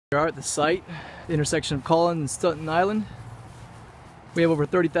We are at the site, the intersection of Collin and Staten Island. We have over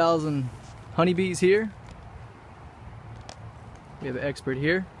 30,000 honeybees here. We have an expert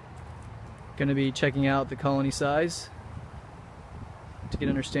here. Going to be checking out the colony size to get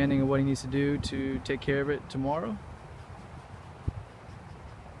an understanding of what he needs to do to take care of it tomorrow.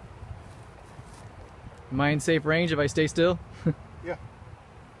 Am I in safe range if I stay still? Yeah.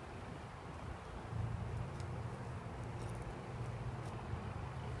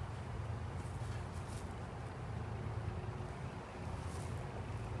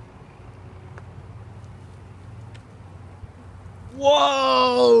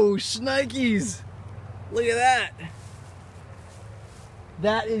 Whoa! Shnikes! Look at that!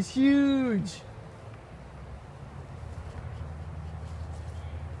 That is huge!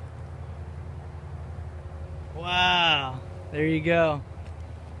 Wow! There you go.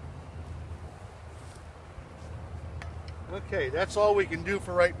 Okay, that's all we can do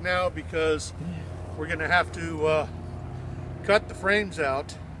for right now because we're going to have to cut the frames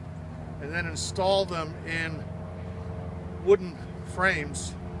out and then install them in wooden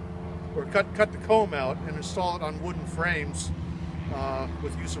frames, or cut the comb out and install it on wooden frames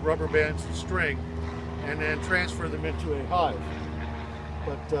with use of rubber bands and string, and then transfer them into a hive.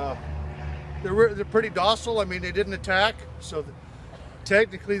 But they're pretty docile. I mean, they didn't attack, so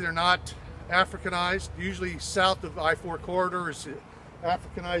technically they're not Africanized. Usually south of I-4 corridor is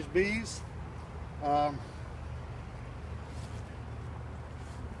Africanized bees.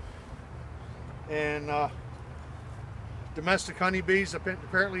 Domestic honeybees,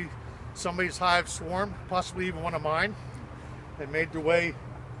 apparently somebody's hive swarmed, possibly even one of mine, and made their way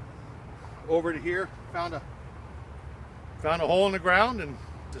over to here, found a hole in the ground and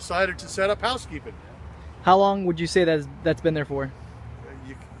decided to set up housekeeping. How long would you say that's been there for?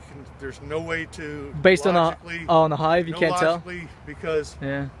 There's no way to, based on the hive, you can't tell, because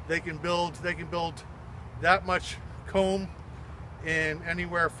yeah, they can build that much comb in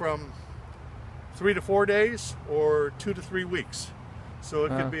anywhere from 3 to 4 days or 2 to 3 weeks. So it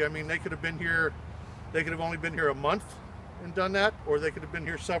could be, I mean, they could have been here, they could have only been here a month and done that, or they could have been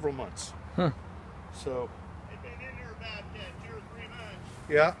here several months. Huh. So they've been in here about 2 or 3 months.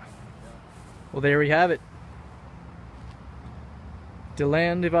 Yeah. Well, there we have it. The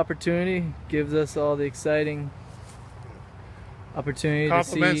land of opportunity gives us all the exciting opportunity to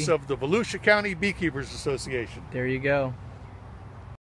see. Compliments of the Volusia County Beekeepers Association. There you go.